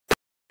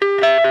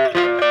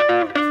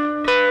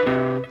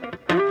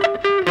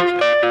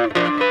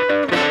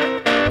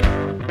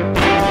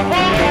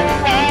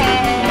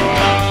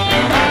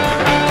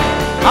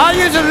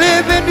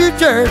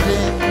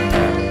Jersey,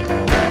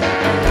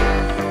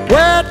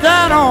 way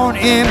down on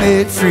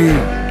Emmett Street.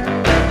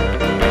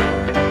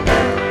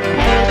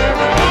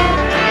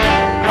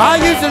 I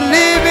used to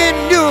live in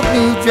Newark,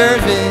 New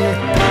Jersey,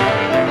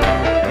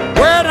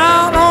 way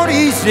down on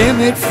East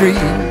Emmett Street.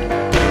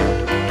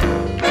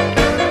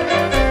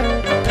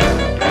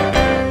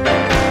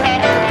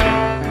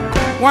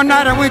 One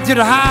night I went to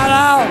the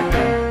hideout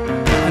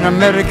and I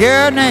met a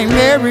girl named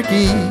Mary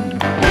D.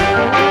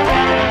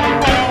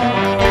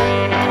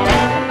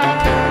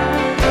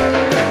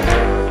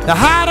 The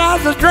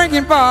hideout's a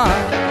drinking bar,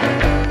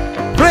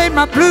 played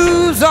my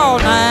blues all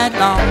night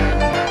long.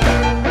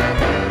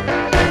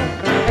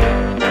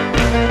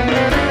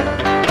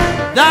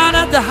 Down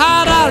at the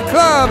hideout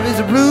club is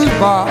a blues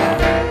bar,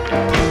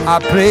 I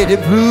played the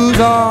blues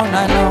all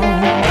night long.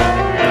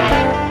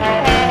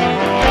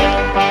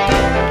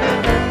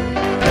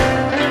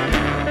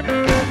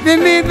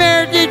 Me and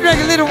Mary G drank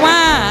a little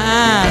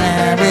wine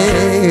and we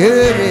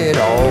heard it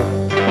all.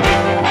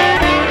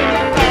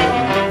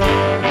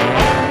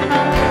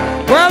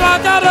 Well, I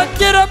gotta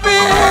get up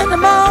in the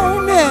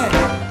morning,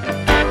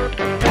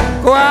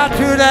 go out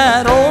to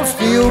that old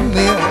steel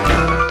mill.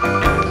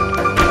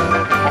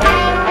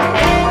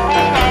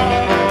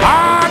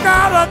 I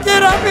gotta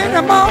get up in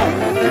the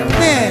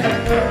morning,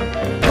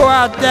 go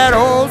out that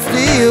old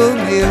steel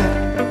mill.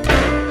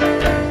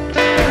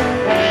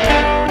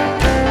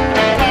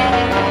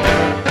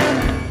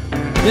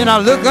 Then I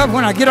look up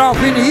when I get off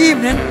in the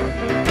evening,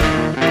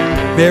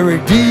 Mary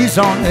D's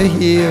on the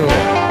hill.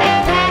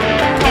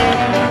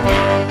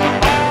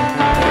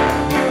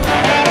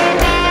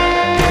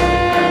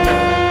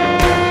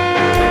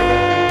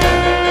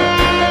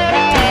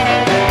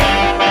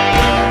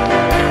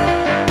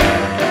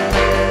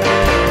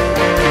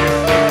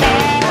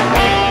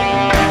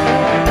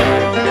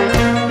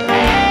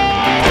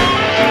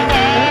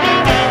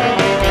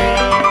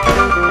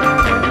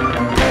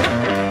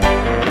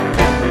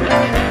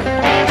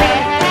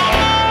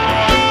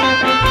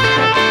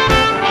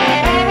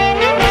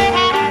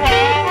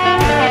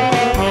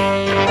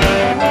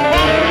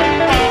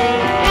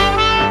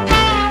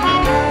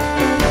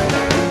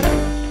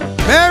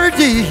 Mary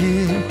D,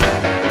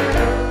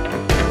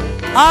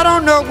 I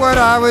don't know what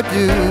I would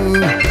do.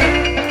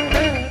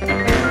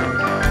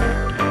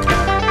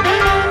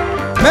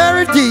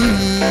 Mary D,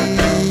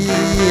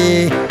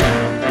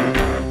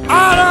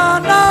 I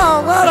don't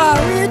know what I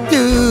would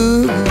do.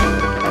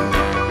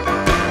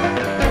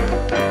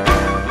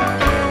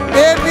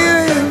 If you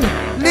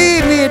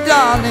leave me,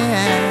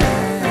 darling,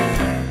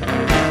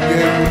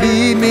 you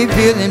leave me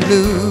feeling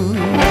blue.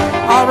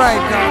 All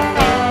right, darling.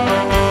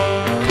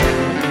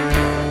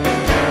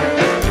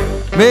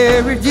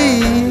 Mary G,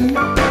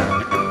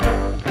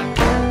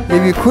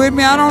 if you quit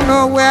me, I don't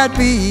know where I'd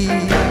be.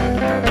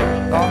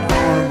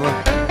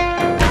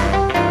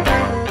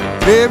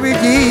 Mary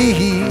G,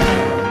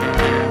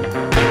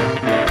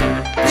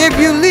 if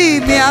you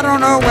leave me, I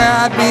don't know where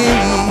I'd be.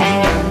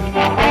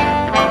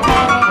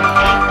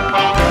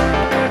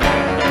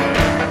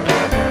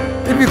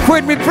 If you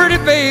quit me, pretty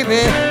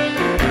baby,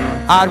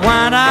 I'd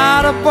wind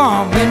out a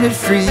bum in the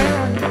street.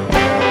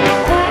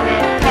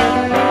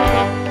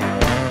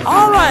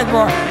 All right,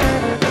 boy.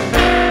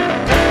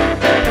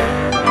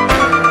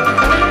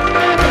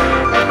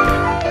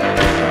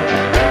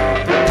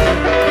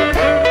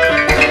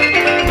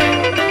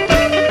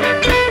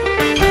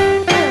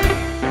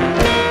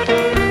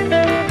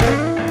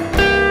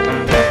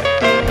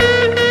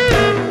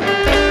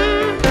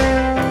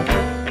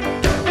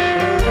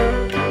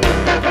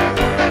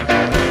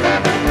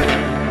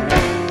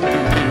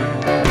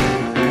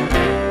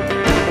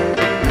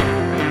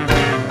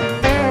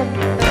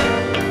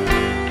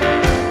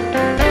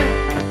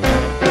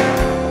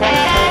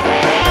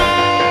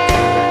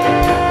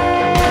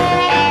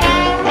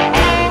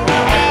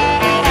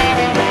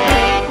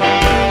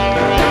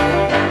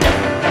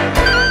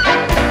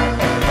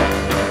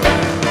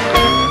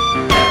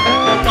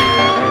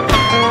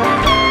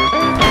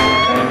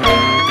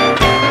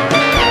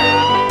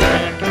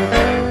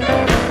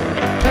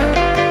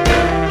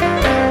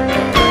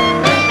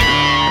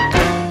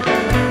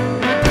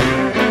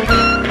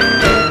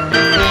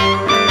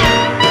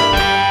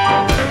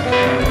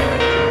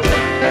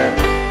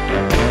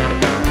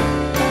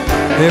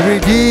 Mary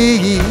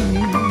D,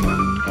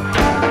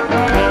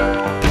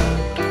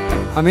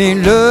 I'm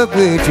in love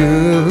with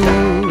you.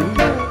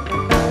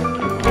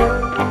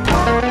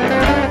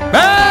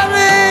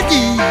 Mary D,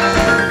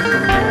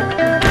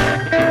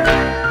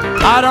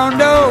 I don't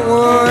know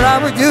what I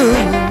would do.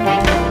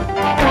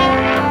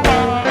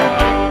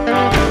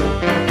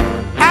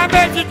 I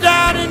met you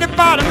down in the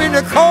bottom in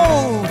the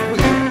cold.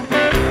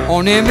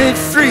 On Emmett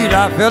Street,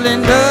 I fell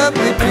in love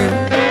with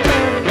you.